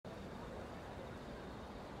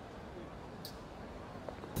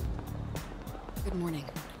Good morning.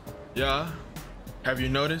 Yeah? Have you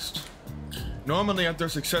noticed? Normally, after a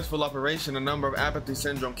successful operation, the number of apathy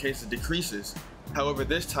syndrome cases decreases. However,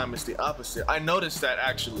 this time it's the opposite. I noticed that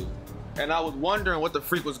actually. And I was wondering what the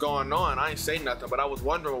freak was going on. I ain't say nothing, but I was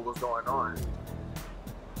wondering what was going on.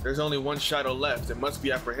 There's only one shadow left. It must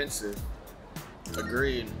be apprehensive.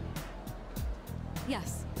 Agreed.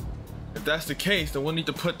 Yes. If that's the case, then we'll need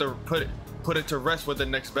to put it to rest with the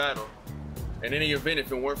next battle. In any event,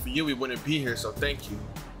 if it weren't for you, we wouldn't be here, so thank you.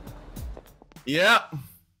 Yeah.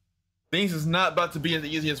 Things is not about to be as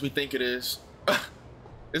easy as we think it is.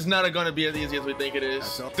 It's not gonna be as easy as we think it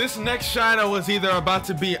is. This next shadow was either about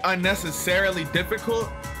to be unnecessarily difficult,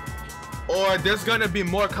 or there's gonna be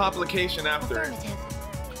more complication after it.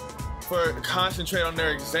 For concentrate on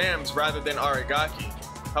their exams rather than Aragaki.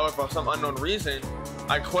 However, for some unknown reason,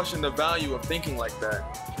 I question the value of thinking like that.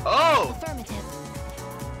 Oh!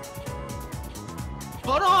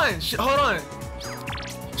 Hold on, hold on.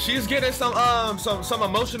 She's getting some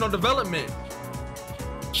emotional development.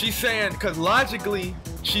 She's saying, logically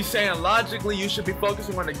you should be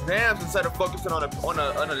focusing on exams instead of focusing on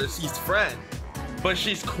a deceased friend. But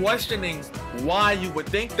she's questioning why you would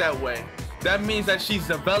think that way. That means that she's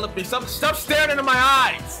developing stop staring into my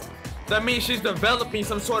eyes. That means she's developing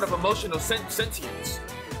some sort of emotional sentience.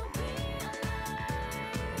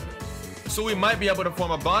 So we might be able to form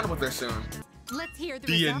a bond with her soon. Let's hear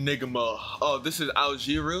the enigma. Oh, this is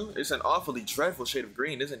Algiru. It's an awfully dreadful shade of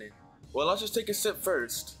green, isn't it? Well, I'll just take a sip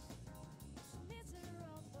first.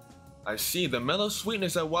 I see the mellow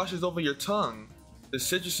sweetness that washes over your tongue. The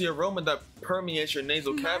citrusy aroma that permeates your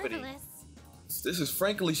nasal cavity. This is,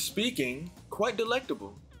 frankly speaking, quite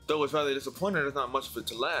delectable. Though it's rather disappointing there's not much of it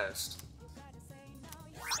to last.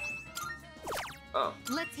 Oh.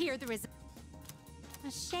 Let's hear the result.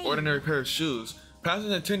 A shame. Ordinary pair of shoes. Past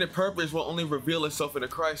its intended purpose will only reveal itself in a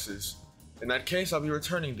crisis. In that case, I'll be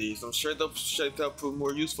returning these. I'm sure they'll prove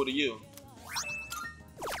more useful to you.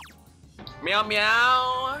 Meow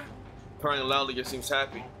meow. Purring loudly, it seems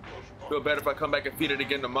happy. Feel better if I come back and feed it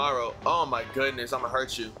again tomorrow. Oh my goodness, I'ma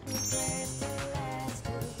hurt you.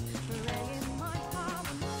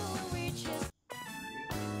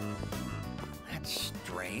 That's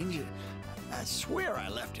strange. I swear I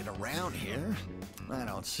left it around here. I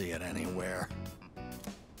don't see it anywhere.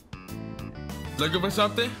 Looking for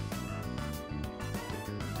something?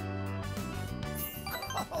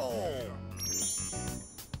 Oh!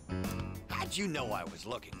 How'd you know I was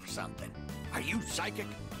looking for something? Are you psychic?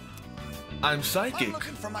 I'm psychic. I'm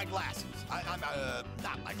looking for my glasses.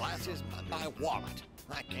 Not my glasses, my wallet.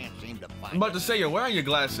 I can't seem to find I'm about to say, you're wearing your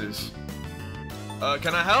glasses.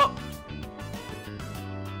 Can I help?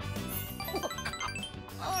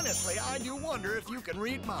 Honestly, I do wonder if you can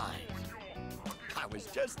read mine. I was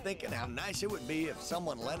just thinking how nice it would be if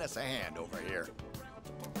someone lent us a hand over here.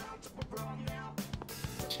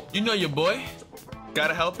 You know your boy.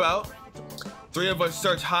 Gotta help out. 3 of us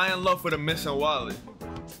search high and low for the missing wallet.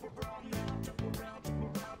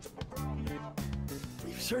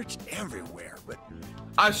 We've searched everywhere, but...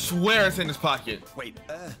 I swear it's in his pocket. Wait,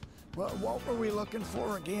 what were we looking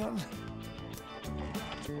for again?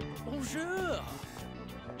 Bonjour.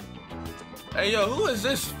 Hey, yo, who is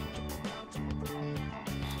this?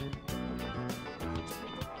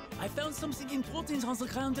 I found something important on the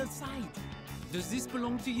ground outside. Does this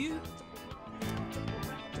belong to you?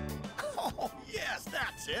 Oh, yes,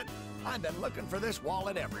 that's it. I've been looking for this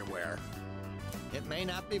wallet everywhere. It may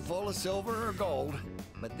not be full of silver or gold,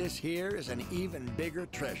 but this here is an even bigger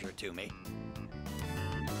treasure to me.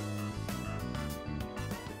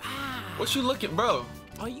 What you looking, bro?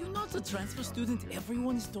 Are you not the transfer student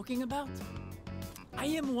everyone is talking about? I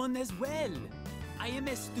am one as well. I am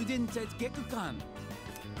a student at Gekukan.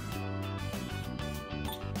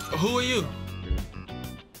 Who are you?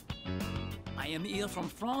 I am here from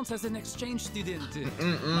France as an exchange student.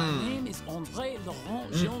 My name is André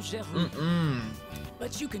Laurent Jean Geroux.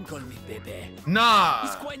 But you can call me Bebe. Nah.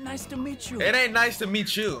 It's quite nice to meet you. It ain't nice to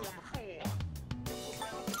meet you.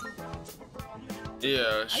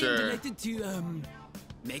 Yeah, sure. I am delighted to,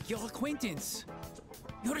 make your acquaintance.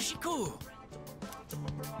 Yorishiko.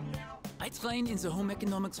 I train in the home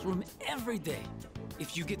economics room every day.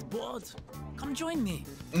 If you get bored, come join me.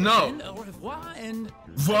 No. And au revoir and...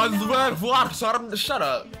 Shut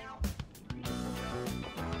up.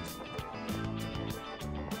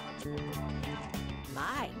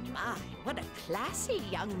 My, what a classy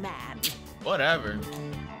young man. Whatever.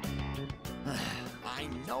 I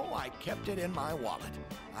know I kept it in my wallet.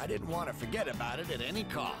 I didn't want to forget about it at any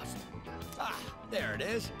cost. Ah, there it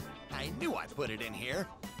is. I knew I put it in here.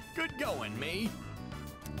 Good going, me.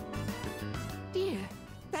 Dear,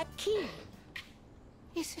 that key.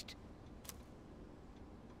 Is it?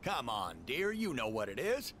 Come on, dear, you know what it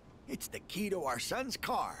is. It's the key to our son's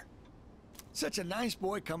car. Such a nice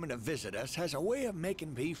boy coming to visit us has a way of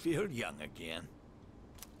making me feel young again.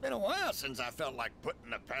 Been a while since I felt like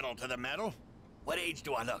putting the pedal to the metal. What age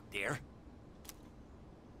do I look, dear?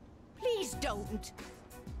 Please don't.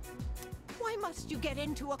 Why must you get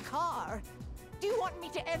into a car? Do you want me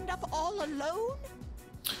to end up all alone?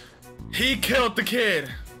 He killed the kid.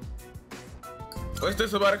 What's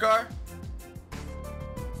this about a car?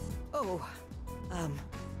 Oh,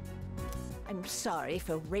 I'm sorry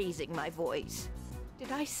for raising my voice.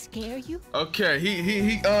 Did I scare you? Okay,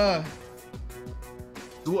 he died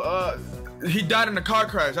in a car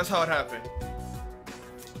crash. That's how it happened.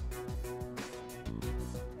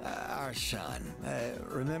 Our son.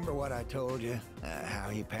 Remember what I told you? How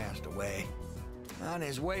he passed away. On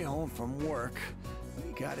his way home from work,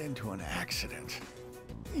 he got into an accident.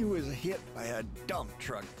 He was hit by a dump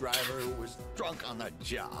truck driver who was drunk on the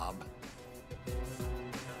job.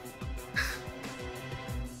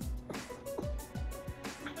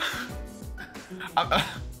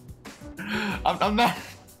 I'm not.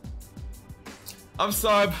 I'm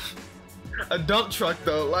sorry. A dump truck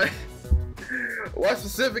though, like, why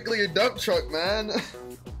specifically a dump truck, man?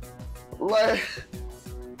 Like,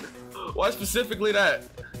 why specifically that?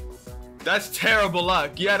 That's terrible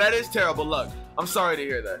luck. Yeah, that is terrible luck. I'm sorry to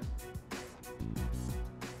hear that.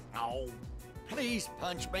 Oh, please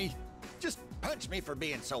punch me. Just punch me for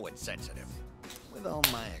being so insensitive. With all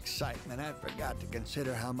my excitement, I forgot to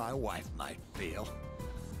consider how my wife might feel.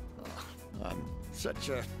 Oh, I'm such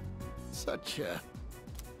a...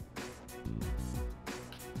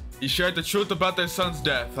 You shared the truth about their son's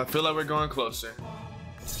death. I feel like we're going closer.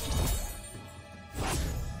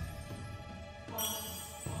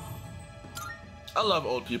 I love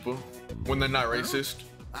old people when they're not racist.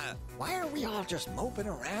 Why are we all just moping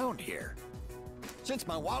around here? Since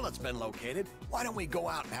my wallet's been located, why don't we go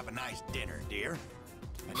out and have a nice dinner, dear?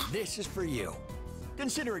 And this is for you.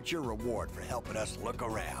 Consider it your reward for helping us look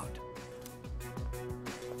around.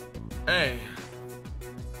 Hey.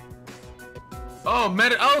 Oh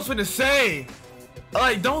man, I was gonna say,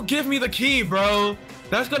 like, don't give me the key, bro.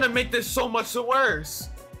 That's gonna make this so much worse.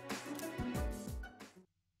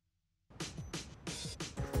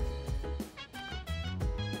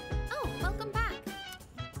 Oh, welcome back.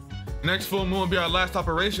 Next full moon will be our last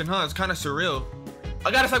operation, huh? It's kind of surreal. I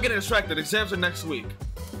gotta stop getting distracted. Exams are next week.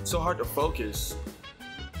 It's so hard to focus.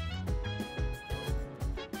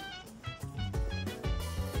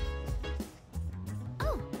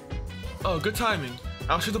 Oh, good timing.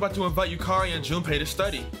 I was just about to invite Yukari and Junpei to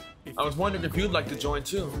study. I was wondering if you'd like to join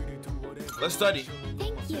too. Let's study.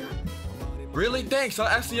 Thank you. Really? Thanks. I'll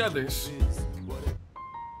ask the others.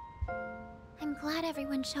 I'm glad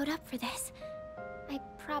everyone showed up for this. I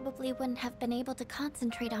probably wouldn't have been able to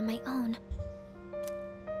concentrate on my own.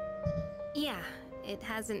 Yeah, it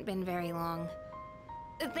hasn't been very long.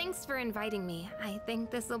 Thanks for inviting me. I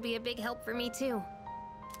think this will be a big help for me too.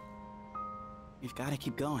 We've got to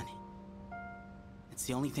keep going. It's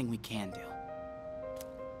the only thing we can do.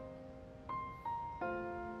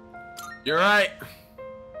 You're right.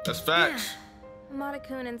 That's facts. Yeah.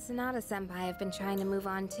 Amada-kun and Sanada-senpai have been trying to move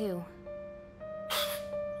on too.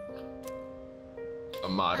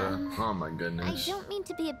 Amada. Oh my I goodness. don't mean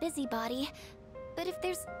to be a busybody, but if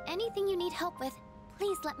there's anything you need help with,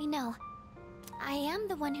 please let me know. I am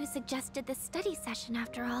the one who suggested this study session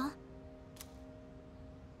after all.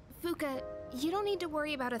 Fuka, you don't need to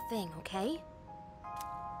worry about a thing, okay?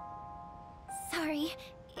 Sorry,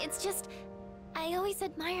 it's just, I always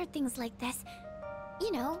admired things like this.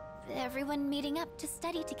 You know, everyone meeting up to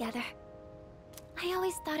study together. I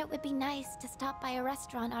always thought it would be nice to stop by a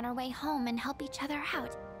restaurant on our way home and help each other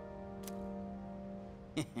out.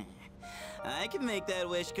 I can make that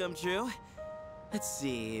wish come true. Let's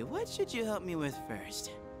see, what should you help me with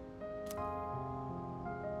first?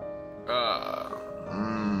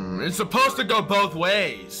 It's supposed to go both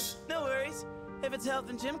ways. No worries. If it's health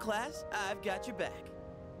and gym class, I've got your back.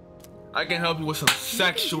 I can help you with some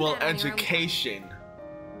sexual that on your own. education.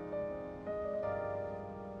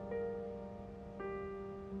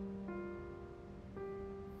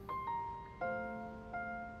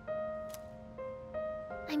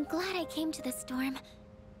 I'm glad I came to the storm.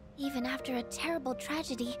 Even after a terrible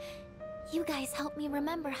tragedy, you guys helped me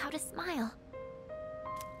remember how to smile.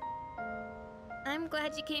 I'm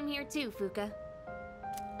glad you came here too, Fuka.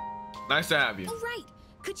 Nice to have you. Oh, right.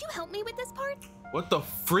 Could you help me with this part? What the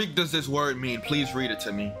freak does this word mean? Please read it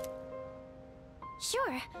to me.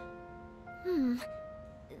 Sure.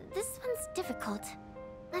 This one's difficult.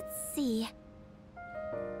 Let's see.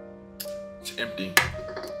 It's empty.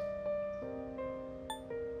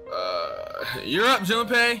 You're up,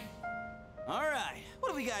 Junpei. All right, what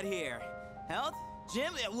do we got here? Health?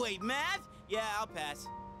 Gym? Wait, math? Yeah, I'll pass.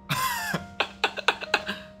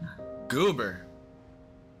 Goober.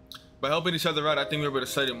 By helping each other out, I think we're able to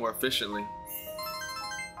study more efficiently.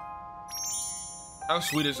 How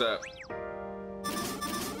sweet is that?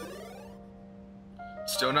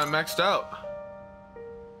 Still not maxed out.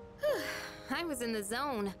 I was in the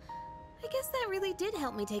zone. I guess that really did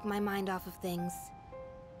help me take my mind off of things.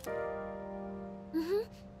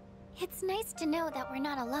 It's nice to know that we're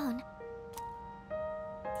not alone.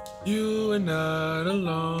 You are not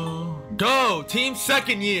alone. Go, team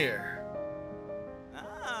second year.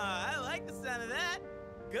 Ah, I like the sound of that.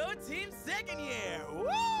 Go team second year. Woo!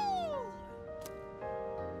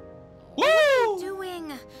 Woo! What are you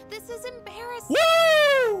doing? This is embarrassing.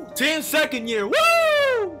 Woo! Team second year.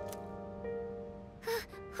 Woo!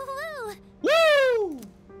 Woo! Woo!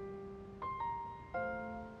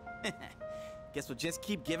 Guess we'll just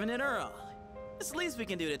keep giving it our all. It's the least we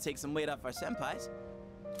can do to take some weight off our senpais.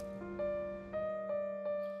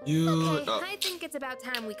 Okay, I think it's about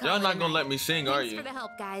time we call Y'all it not a gonna night. let me sing, are Thanks you? for the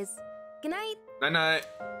help, guys. Good night. Night night.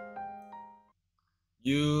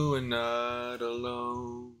 You are not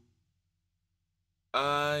alone.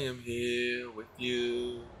 I am here with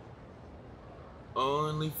you.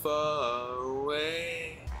 Only far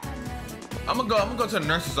away. I'm gonna go to the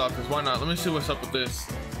nurse's office. Why not? Let me see what's up with this.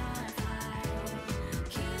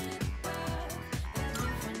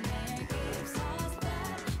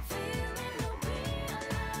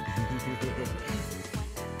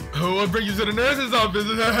 Who will bring you to the nurse's office?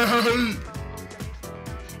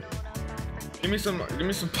 Give me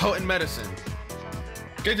some potent medicine.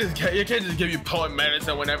 You can't just give you potent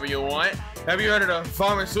medicine whenever you want. Have you heard of the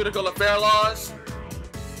pharmaceutical affair laws?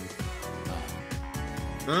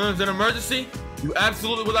 Is it an emergency? You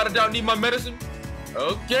absolutely without a doubt need my medicine?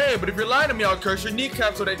 Okay, but if you're lying to me, I'll curse your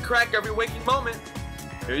kneecaps so they crack every waking moment.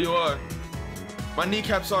 Here you are. My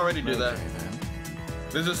kneecaps already do that.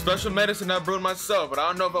 This is a special medicine I brewed myself, but I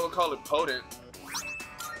don't know if I would call it potent.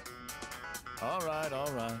 All right.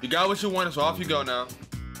 You got what you wanted, so off you go now.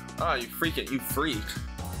 Ah, you freak.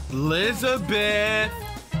 Elizabeth!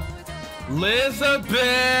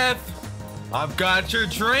 I've got your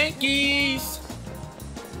drinkies!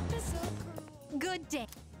 Good day.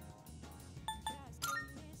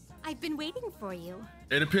 I've been waiting for you.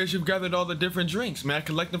 It appears you've gathered all the different drinks. May I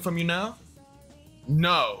collect them from you now?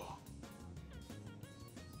 No.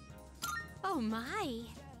 Oh my.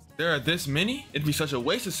 There are this many? It'd be such a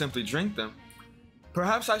waste to simply drink them.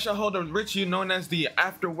 Perhaps I shall hold a ritual known as the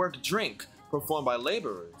after-work drink, performed by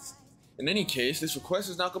laborers. In any case, this request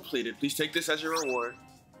is now completed. Please take this as your reward.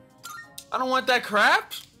 I don't want that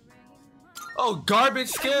crap! Oh, garbage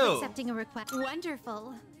skill! Accepting a request.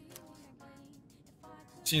 Wonderful.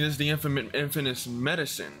 See, this is the infamous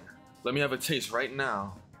medicine. Let me have a taste right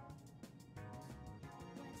now.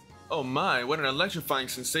 Oh my, what an electrifying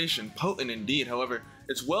sensation. Potent indeed, however,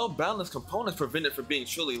 its well-balanced components prevent it from being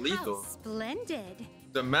truly lethal. How splendid.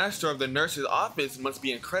 The master of the nurse's office must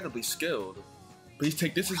be incredibly skilled. Please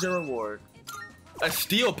take this as your reward. A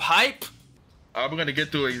steel pipe? We're gonna get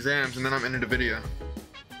through exams and then I'm ending the video.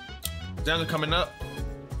 Exams are coming up.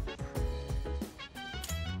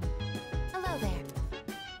 Hello there.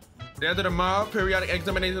 Day after tomorrow, periodic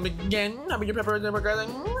examinations begin. I've been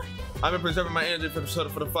progressing. I've been preserving my energy for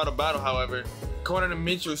the final battle, however. According to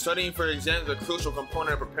Michu, studying for exams is a crucial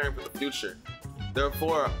component of preparing for the future.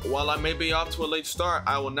 Therefore, while I may be off to a late start,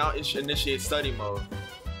 I will now initiate study mode.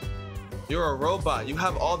 You're a robot. You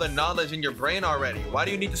have all the knowledge in your brain already. Why do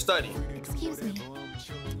you need to study? Excuse me.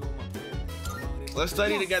 Let's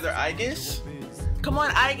study together, Aegis. Come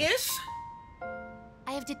on, Aegis.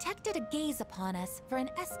 I have detected a gaze upon us for an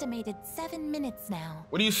estimated 7 minutes now.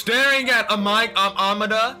 What are you staring at,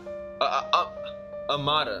 Amada?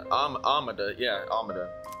 Amada, yeah, Amada.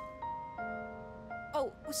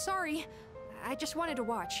 Oh, sorry. I just wanted to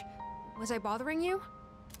watch. Was I bothering you?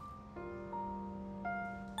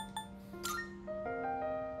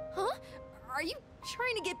 Huh? Are you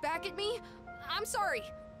trying to get back at me? I'm sorry.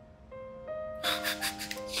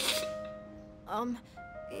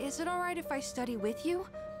 Is it alright if I study with you?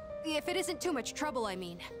 If it isn't too much trouble, I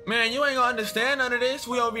mean. Man, you ain't gonna understand none of this.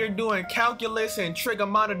 We over here doing calculus and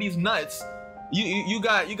trigonometry nuts. You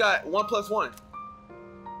got 1 + 1.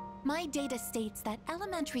 My data states that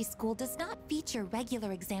elementary school does not feature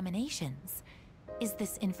regular examinations. Is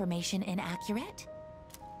this information inaccurate?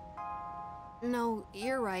 No,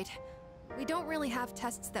 you're right. We don't really have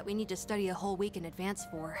tests that we need to study a whole week in advance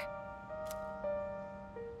for.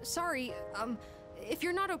 Sorry, if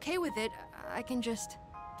you're not okay with it, I can just...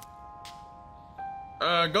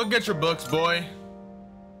 Go get your books, boy.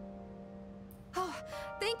 Oh,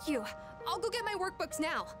 thank you. I'll go get my workbooks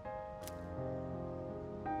now.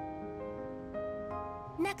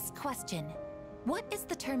 Next question. What is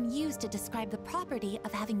the term used to describe the property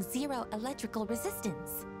of having zero electrical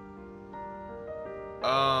resistance?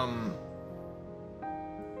 I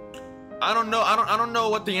don't know. I don't know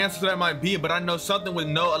what the answer to that might be, but I know something with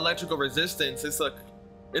no electrical resistance.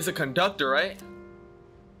 It's a conductor, right?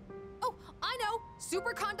 Oh, I know.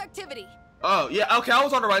 Superconductivity. Oh, yeah. Okay, I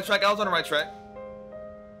was on the right track.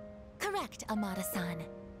 Correct, Amada-san.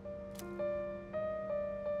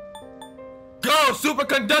 Go,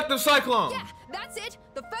 superconductive cyclone. Yeah, that's it.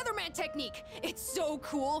 The Featherman technique. It's so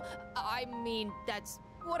cool. I mean, that's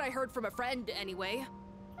what I heard from a friend anyway.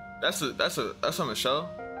 That's on the show.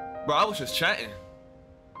 Bro, I was just chatting.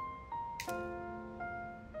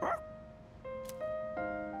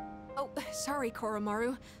 Oh, sorry,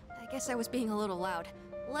 Koromaru. I guess I was being a little loud.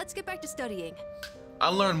 Let's get back to studying. I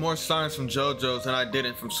learned more science from JoJo's than I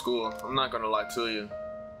didn't from school. I'm not gonna lie to you.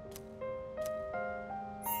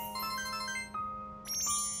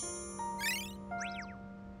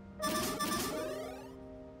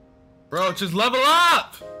 Bro, just level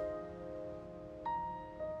up!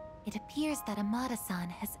 It appears that Amada-san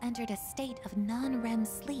has entered a state of non-REM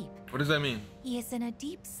sleep. What does that mean? He is in a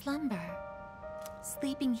deep slumber.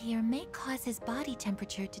 Sleeping here may cause his body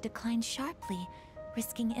temperature to decline sharply,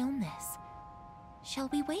 risking illness. Shall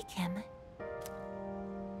we wake him?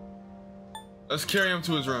 Let's carry him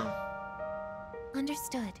to his room.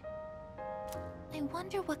 Understood. I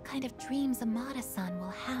wonder what kind of dreams Amada-san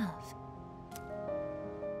will have.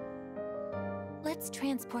 Let's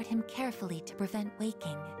transport him carefully to prevent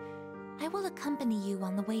waking. I will accompany you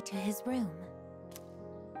on the way to his room.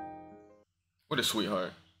 What a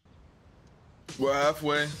sweetheart. We're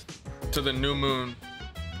halfway to the new moon.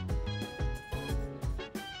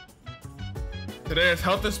 Today is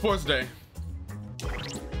Health and Sports Day.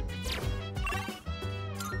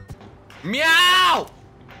 Meow!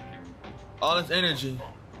 All this energy.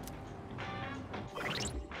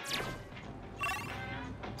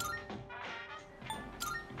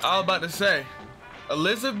 I was about to say,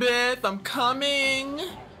 Elizabeth, I'm coming.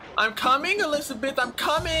 I'm coming, Elizabeth, I'm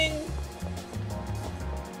coming.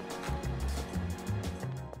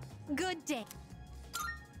 Good day.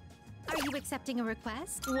 Are you accepting a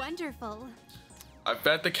request? Wonderful. I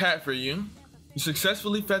fed the cat for you. You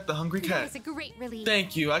successfully fed the hungry That cat. was a great relief.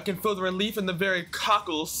 Thank you. I can feel the relief in the very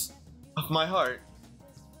cockles of my heart.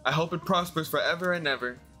 I hope it prospers forever and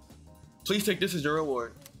ever. Please take this as your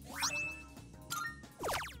reward.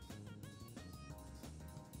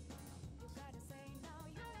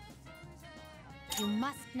 You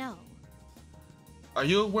must know. Are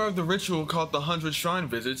you aware of the ritual called the 100 Shrine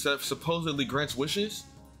Visits that supposedly grants wishes?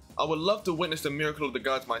 I would love to witness the miracle of the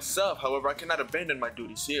gods myself, however I cannot abandon my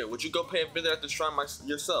duties here. Would you go pay a visit at the shrine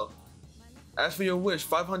yourself? As for your wish,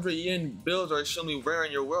 500 yen bills are extremely rare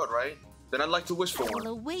in your world, right? Then I'd like to wish for I will one.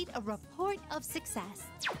 await a report of success.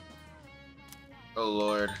 Oh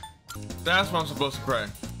lord. That's what I'm supposed to pray.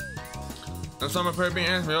 That's not my prayer being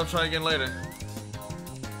answered. I'll try again later.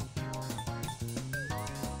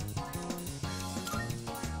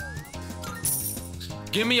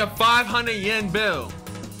 Give me a 500 yen bill.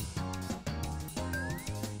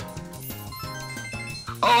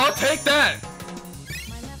 Oh, I'll take that.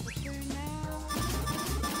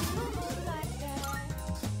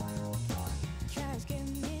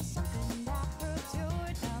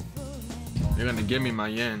 You're gonna give me my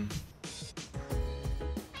yen.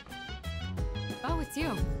 Oh, it's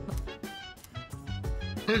you.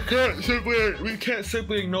 We can't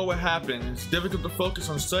simply ignore what happened. It's difficult to focus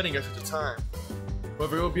on studying at such a time.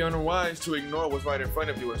 However, it would be unwise to ignore what's right in front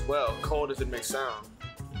of you as well, cold as it may sound.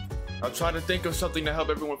 I'll try to think of something to help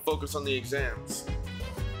everyone focus on the exams.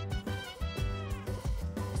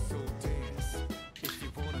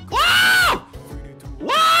 Wow!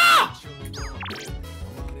 Wow!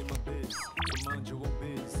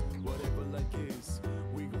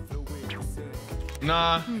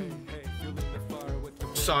 Nah.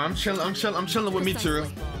 Sorry, I'm chilling with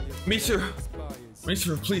Mitsuru.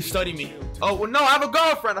 Mitsuru, please study me. Oh, well, no, I have a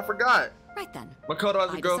girlfriend. I forgot. Right then. Makoto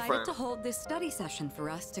has a I girlfriend. decided to hold this study session for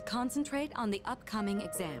us to concentrate on the upcoming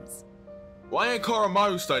exams. Why ain't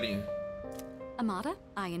Koromaru studying? Amada,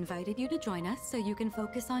 I invited you to join us so you can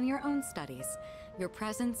focus on your own studies. Your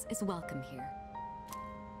presence is welcome here.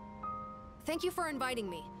 Thank you for inviting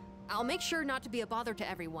me. I'll make sure not to be a bother to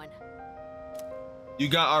everyone. You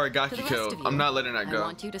got For the Aragaki rest killed. of you, I'm not letting that I go.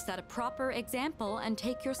 want you to set a proper example and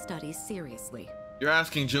take your studies seriously. You're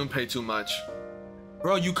asking Junpei too much.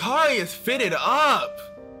 Bro, Yukari is fitted up.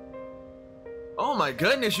 Oh my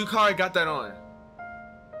goodness, Yukari got that on.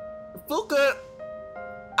 Fuka,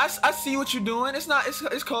 I see what you're doing. It's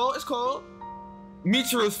cold, it's cold.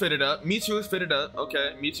 Michiru's fitted up. Michiru's fitted up.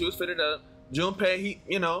 Okay, Michiru's fitted up. Junpei,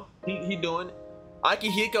 he doing it.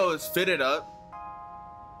 Akihiko is fitted up.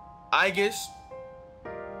 I guess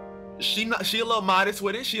she a little modest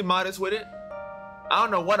with it. She modest with it. I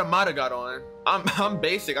don't know what Amada got on. I'm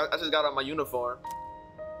basic. I just got on my uniform.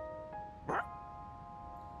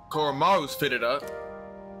 Koromaru's fitted up.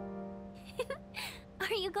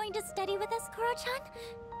 Are you going to study with us, Koro-chan?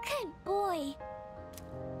 Good boy.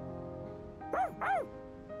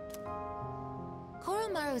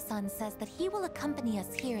 Koromaru-san says that he will accompany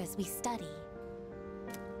us here as we study.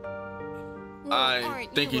 I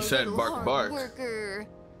think he said bark bark. Worker.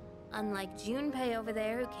 Unlike Junpei over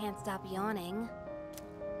there who can't stop yawning.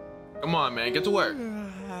 Come on, man, get to work.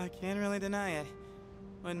 I can't really deny it.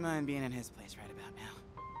 Wouldn't mind being in his place right about now.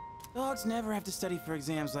 Dogs never have to study for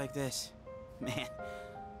exams like this. Man,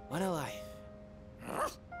 what a life.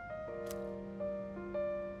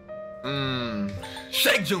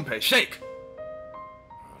 Shake, Junpei, shake!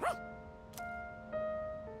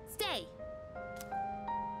 Stay.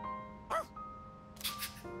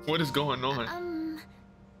 What is going on?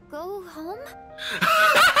 Go home?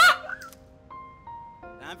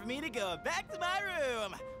 Time for me to go back to my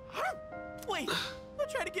room. Wait, don't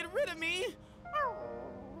try to get rid of me.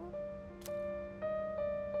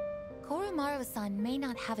 Koromaru-san may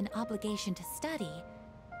not have an obligation to study,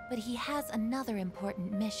 but he has another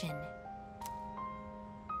important mission.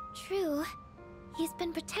 True. He's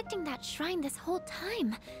been protecting that shrine this whole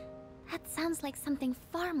time. That sounds like something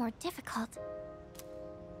far more difficult.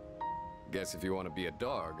 Guess if you want to be a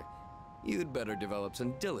dog, you'd better develop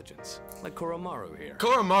some diligence, like Koromaru here.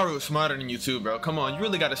 Koromaru is smarter than you too, bro. Come on, you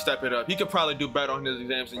really got to step it up. He could probably do better on his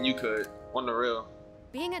exams than you could, on the real.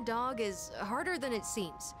 Being a dog is harder than it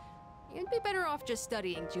seems. You'd be better off just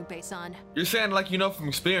studying, Junpei-san. You're saying like you know from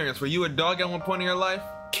experience. Were you a dog at one point in your life?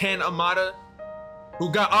 Ken Amada, who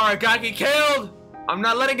got Aragaki killed? I'm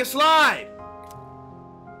not letting it slide.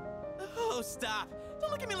 Oh, stop.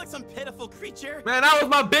 Don't look at me like some pitiful creature. Man, that was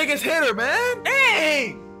my biggest hitter, man.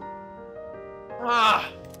 Dang.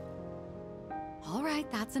 Ah. All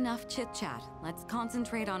right, that's enough chit-chat. Let's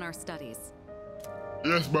concentrate on our studies.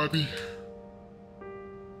 Yes, Bobby.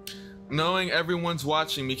 Knowing everyone's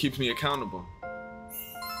watching me keeps me accountable.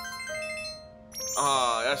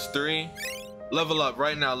 Ah, that's 3. Level up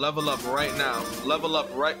right now. Level up right now. Level up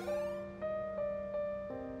right.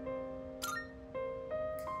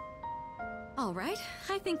 All right,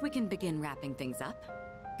 I think we can begin wrapping things up.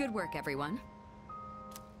 Good work, everyone.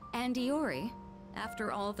 And Iori,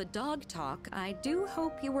 after all the dog talk, I do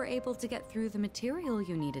hope you were able to get through the material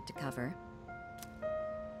you needed to cover.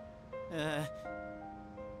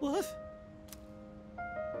 What?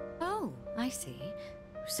 Oh, I see.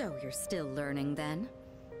 So you're still learning then?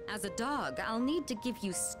 As a dog, I'll need to give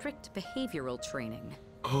you strict behavioral training.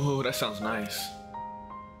 Oh, that sounds nice.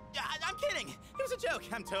 I'm kidding. It was a joke.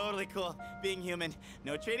 I'm totally cool. Being human.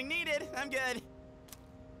 No training needed. I'm good.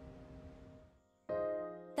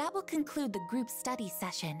 That will conclude the group study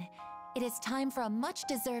session. It is time for a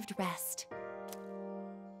much-deserved rest.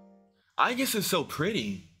 I guess it's so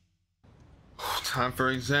pretty. Time for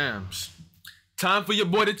exams. Time for your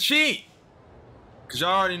boy to cheat. Cause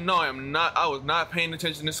y'all already know I was not paying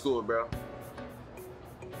attention to school, bro.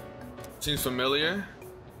 Seems familiar.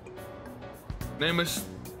 Name is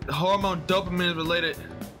hormone dopamine related.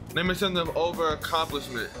 Name is something of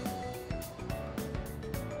over-accomplishment.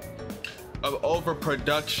 Of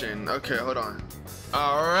overproduction. Okay, hold on.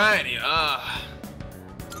 Alrighty,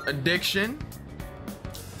 addiction.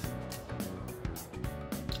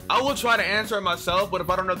 I will try to answer it myself, but if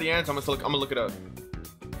I don't know the answer, I'm gonna look it up.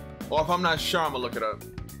 Or if I'm not sure, I'm gonna look it up.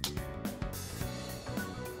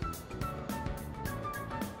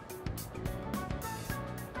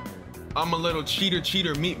 I'm a little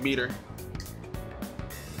cheater meat beater.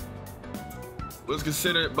 Was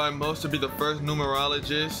considered by most to be the first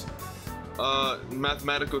numerologist,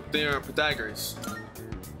 mathematical theorem, Pythagoras.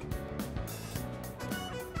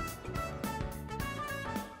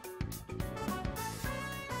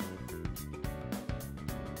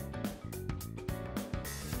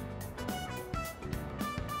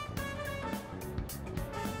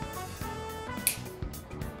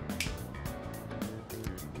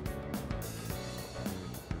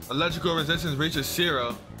 Electrical resistance reaches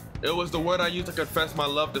 0. It was the word I used to confess my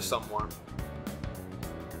love to someone.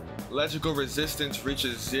 Electrical resistance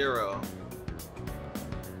reaches 0.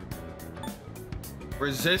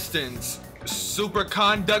 Resistance,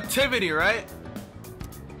 superconductivity, right?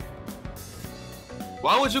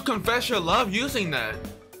 Why would you confess your love using that?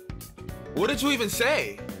 What did you even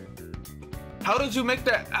say? How did you make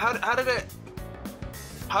that? How did it?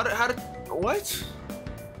 How did? What?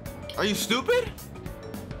 Are you stupid?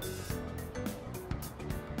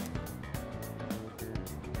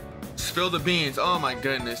 Spill the beans. Oh my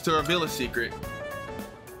goodness. To reveal a secret.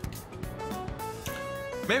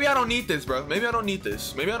 Maybe I don't need this, bro. Maybe I don't need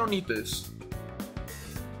this. Maybe I don't need this.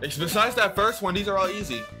 Besides that first one, these are all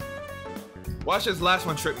easy. Watch this last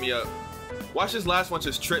one trip me up. Watch this last one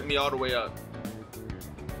just trip me all the way up.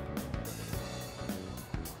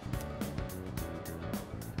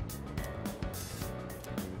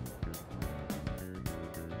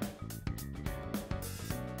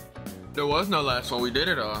 There was no last one. We did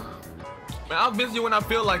it all. Man, I'm busy when I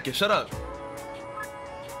feel like it. Shut up.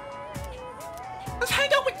 Let's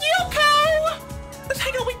hang out with Yuko! Let's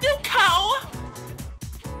hang out with Yuko!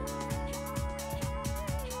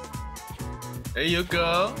 Hey,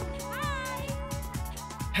 Yuko.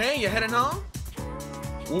 Hi. Hey, you heading home?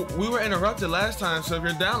 We were interrupted last time, so if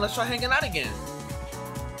you're down, let's try hanging out again.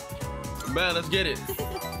 Man, let's get it.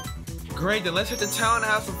 Great, then let's hit the town and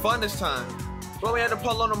have some fun this time. Well, we had to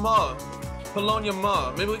Polonia Mall. Polonia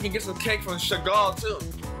Mall. Maybe we can get some cake from Chagall too.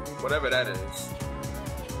 Whatever that is.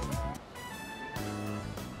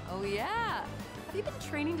 Oh yeah. Have you been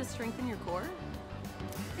training to strengthen your core?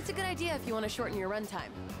 It's a good idea if you want to shorten your run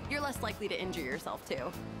time. You're less likely to injure yourself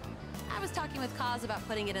too. I was talking with Kaz about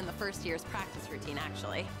putting it in the first year's practice routine,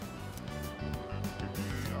 actually.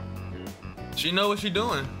 She know what she's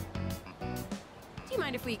doing. Do you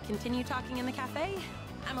mind if we continue talking in the cafe?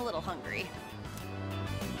 I'm a little hungry.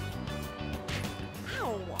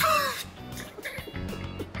 Ow!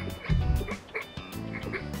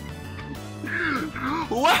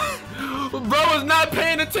 What? Bro was not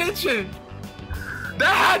paying attention.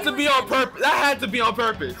 That had to be on purpose. That had to be on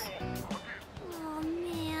purpose. Oh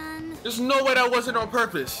man. There's no way that wasn't on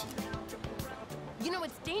purpose. You know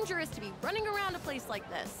it's dangerous to be running around a place like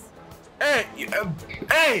this. Hey,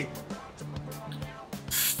 hey!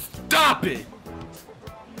 Stop it!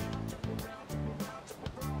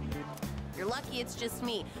 You're lucky it's just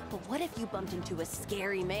me, but what if you bumped into a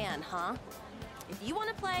scary man, huh? If you want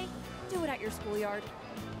to play, do it at your schoolyard.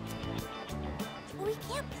 We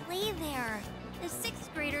can't play there. The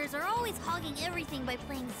 6th graders are always hogging everything by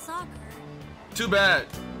playing soccer. Too bad.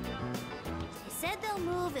 They said they'll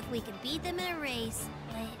move if we can beat them in a race,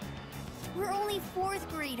 but we're only 4th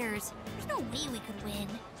graders. There's no way we could win.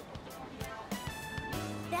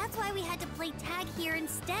 That's why we had to play tag here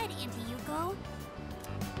instead, Auntie Yuko.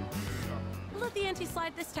 We'll let the ante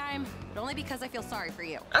slide this time, but only because I feel sorry for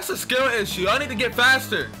you. That's a skill issue. I need to get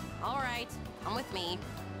faster. All right, come with me.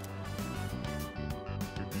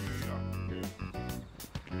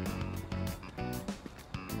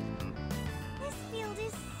 This field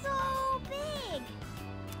is so big.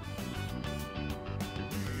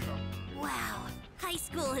 Wow, high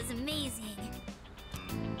school is amazing.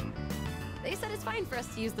 They said it's fine for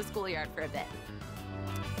us to use the schoolyard for a bit.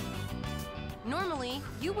 Normally,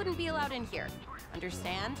 you wouldn't be allowed in here.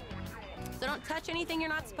 Understand? So don't touch anything you're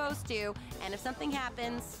not supposed to, and if something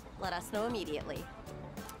happens, let us know immediately.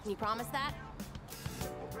 Can you promise that?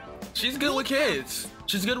 She's good with kids.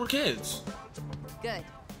 She's good with kids. Good.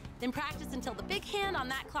 Then practice until the big hand on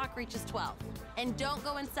that clock reaches 12. And don't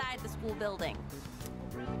go inside the school building.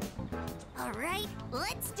 All right,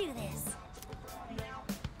 let's do this.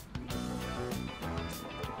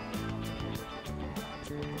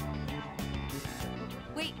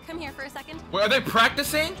 Wait, come here for a second. Wait, are they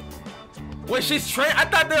practicing? Wait, she's trained? I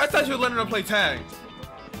thought she was letting them play tag.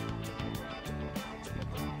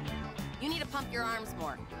 You need to pump your arms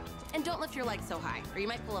more. And don't lift your legs so high, or you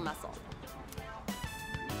might pull a muscle.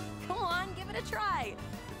 Come on, give it a try.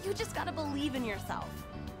 You just gotta believe in yourself.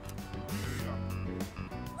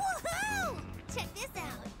 Woohoo! Check this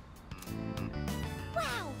out.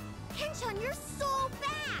 Wow, Kenshan, you're so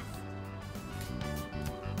fast!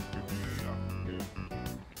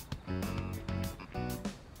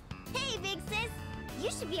 Hey, big sis, you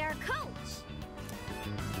should be our coach.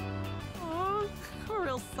 Oh, I'm a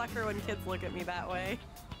real sucker when kids look at me that way.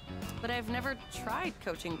 But I've never tried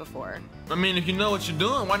coaching before. I mean, if you know what you're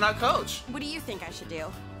doing, why not coach? What do you think I should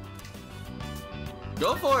do?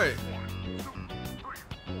 Go for it.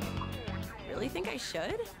 Really think I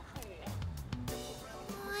should?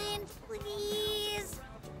 Come on, please.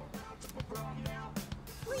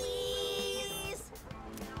 Please.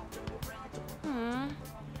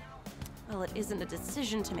 Well, it isn't a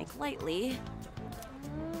decision to make lightly.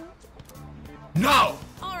 No!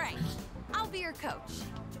 All right, I'll be your coach.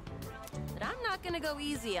 But I'm not gonna go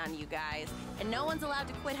easy on you guys, and no one's allowed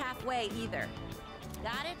to quit halfway either.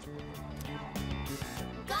 Got it?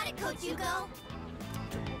 Got it, Coach Yuko.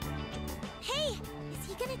 Hey, is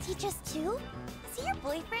he gonna teach us too? Is he your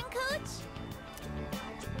boyfriend, Coach?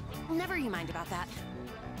 Never you mind about that.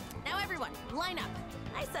 Now everyone, line up.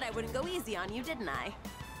 I said I wouldn't go easy on you, didn't I?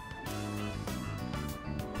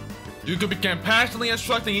 Yuko began passionately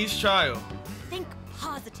instructing each child. Think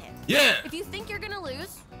positive. Yeah! If you think you're gonna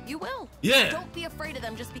lose, you will. Yeah! Don't be afraid of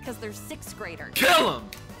them just because they're 6th graders. Kill them!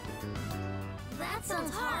 That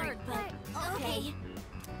sounds hard, but okay.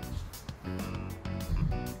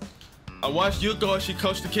 I watched Yuko as she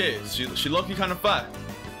coached the kids. She low-key kind of fun.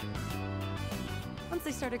 Once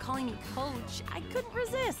they started calling me coach, I couldn't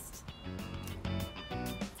resist.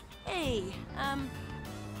 Hey,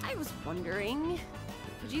 I was wondering,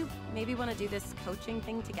 would you maybe want to do this coaching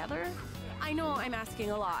thing together? I know I'm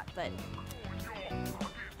asking a lot, but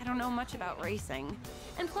I don't know much about racing.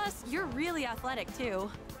 And plus, you're really athletic too.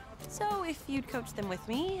 So if you'd coach them with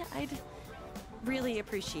me, I'd really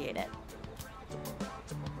appreciate it.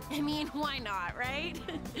 I mean, why not, right?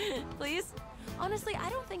 Please? Honestly, I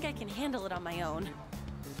don't think I can handle it on my own.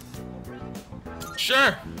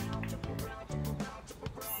 Sure.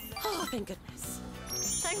 Oh, thank goodness.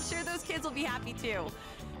 I'm sure those kids will be happy too.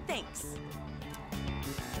 Thanks.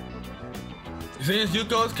 Since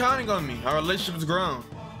Yuko is counting on me, our relationship has grown.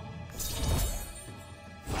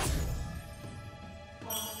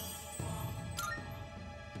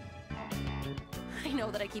 I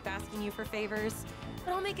know that I keep asking you for favors,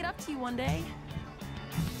 but I'll make it up to you one day.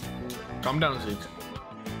 Calm down, Zeke.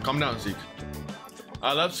 Calm down, Zeke.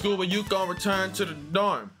 I left school with Yuko and returned to the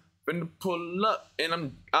dorm. Finna pull up and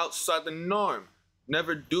I'm outside the norm.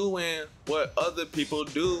 Never doing what other people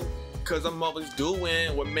do, cause I'm always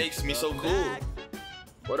doing what makes me so cool.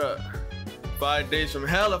 What up? 5 days from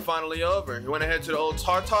hell are finally over. You wanna head to the old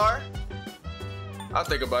Tartar? I'll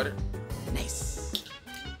think about it. Nice.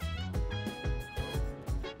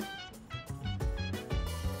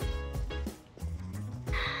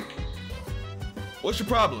 What's your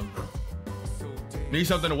problem? Need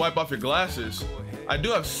something to wipe off your glasses? I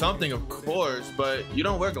do have something, of course, but you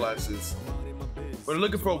don't wear glasses. When you're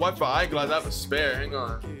looking for a wipe for eyeglass, I have a spare. Hang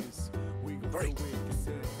on.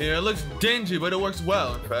 Yeah, it looks dingy, but it works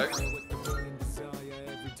well, in fact.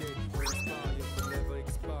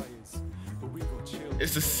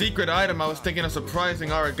 It's a secret item I was thinking of surprising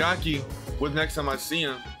Aragaki with next time I see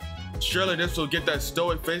him. Surely this will get that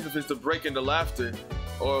stoic face of his to break into laughter.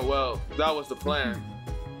 Or, well, that was the plan.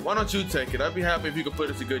 Why don't you take it? I'd be happy if you could put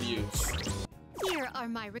it to good use. Here are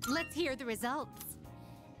my let's hear the results.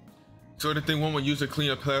 Sort of thing one would use to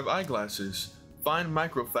clean a pair of eyeglasses. Fine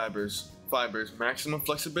microfibers, maximum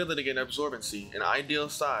flexibility and absorbency, an ideal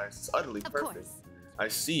size. It's utterly perfect. Of course. I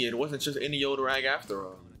see, it wasn't just any old rag after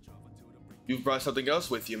all. You've brought something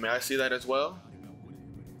else with you. May I see that as well?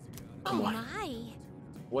 Come on. My.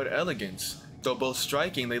 What elegance. Though both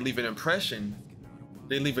striking, they leave an impression.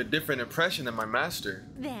 They leave a different impression than my master.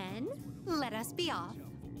 Then, let us be off.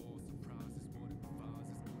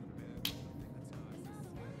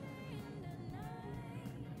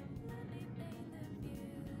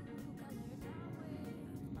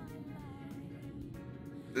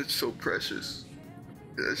 It's so precious.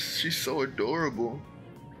 She's so adorable.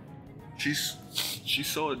 She's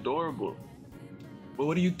so adorable. But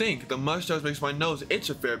what do you think? The mustache makes my nose itch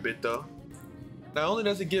a fair bit though. Not only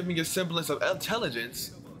does it give me a semblance of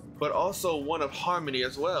intelligence, but also one of harmony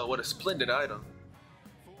as well. What a splendid item.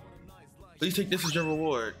 Please take this as your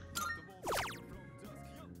reward.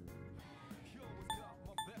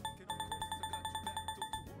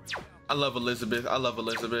 I love Elizabeth. I love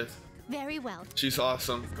Elizabeth. Very well. She's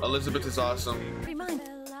awesome. Elizabeth is awesome. Remind.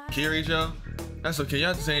 Kirijo? That's okay. You don't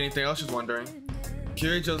have to say anything. I was just wondering.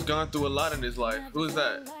 Kirijo's gone through a lot in his life. Who is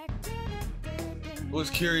that? Who is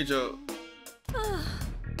Kirijo?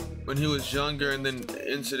 When he was younger and then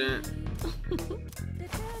the incident.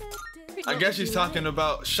 I guess she's talking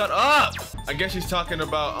about. Shut up! I guess she's talking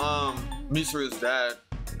about Misuru's dad.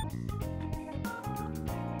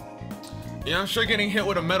 Yeah, I'm sure getting hit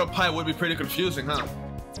with a metal pipe would be pretty confusing, huh?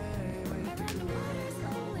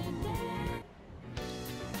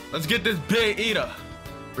 Let's get this big eater.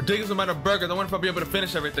 Ridiculous amount of burgers. I wonder if I'll be able to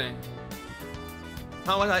finish everything.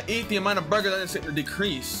 How much I eat, the amount of burgers doesn't seem to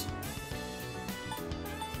decrease.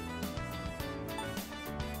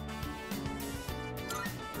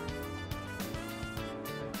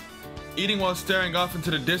 Eating while staring off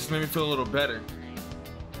into the distance made me feel a little better.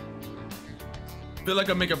 I feel like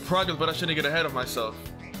I'm making progress, but I shouldn't get ahead of myself.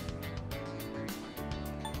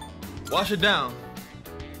 Wash it down.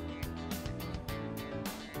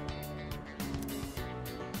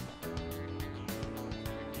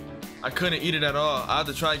 I couldn't eat it at all. I had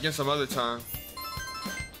to try again some other time.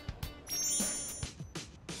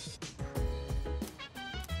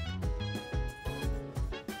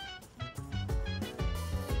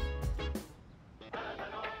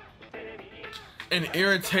 And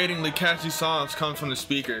irritatingly catchy songs come from the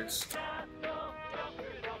speakers.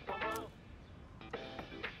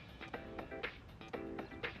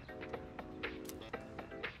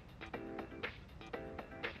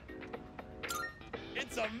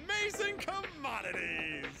 It's amazing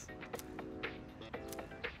commodities.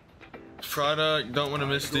 Product, don't want to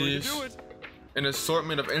miss these. An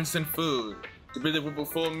assortment of instant food. To be with a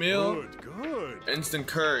full meal. Good. Instant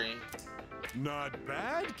curry. Not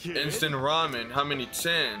bad, kid. Instant ramen. How many?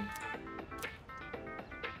 10.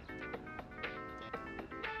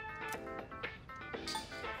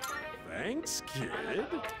 Thanks, kid.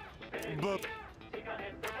 But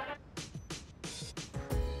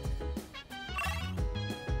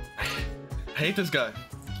I hate this guy.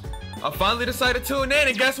 I finally decided to tune in,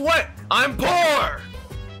 and guess what? I'm poor.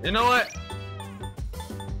 You know what?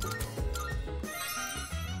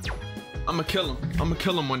 I'ma kill him. I'ma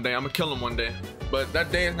kill him one day. I'ma kill him one day. But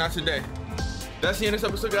that day is not today. That's the end of this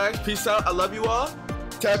episode, guys. Peace out. I love you all.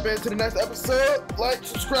 Tap into the next episode. Like,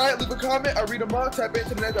 subscribe, leave a comment. I read them all. Tap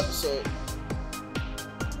into the next episode.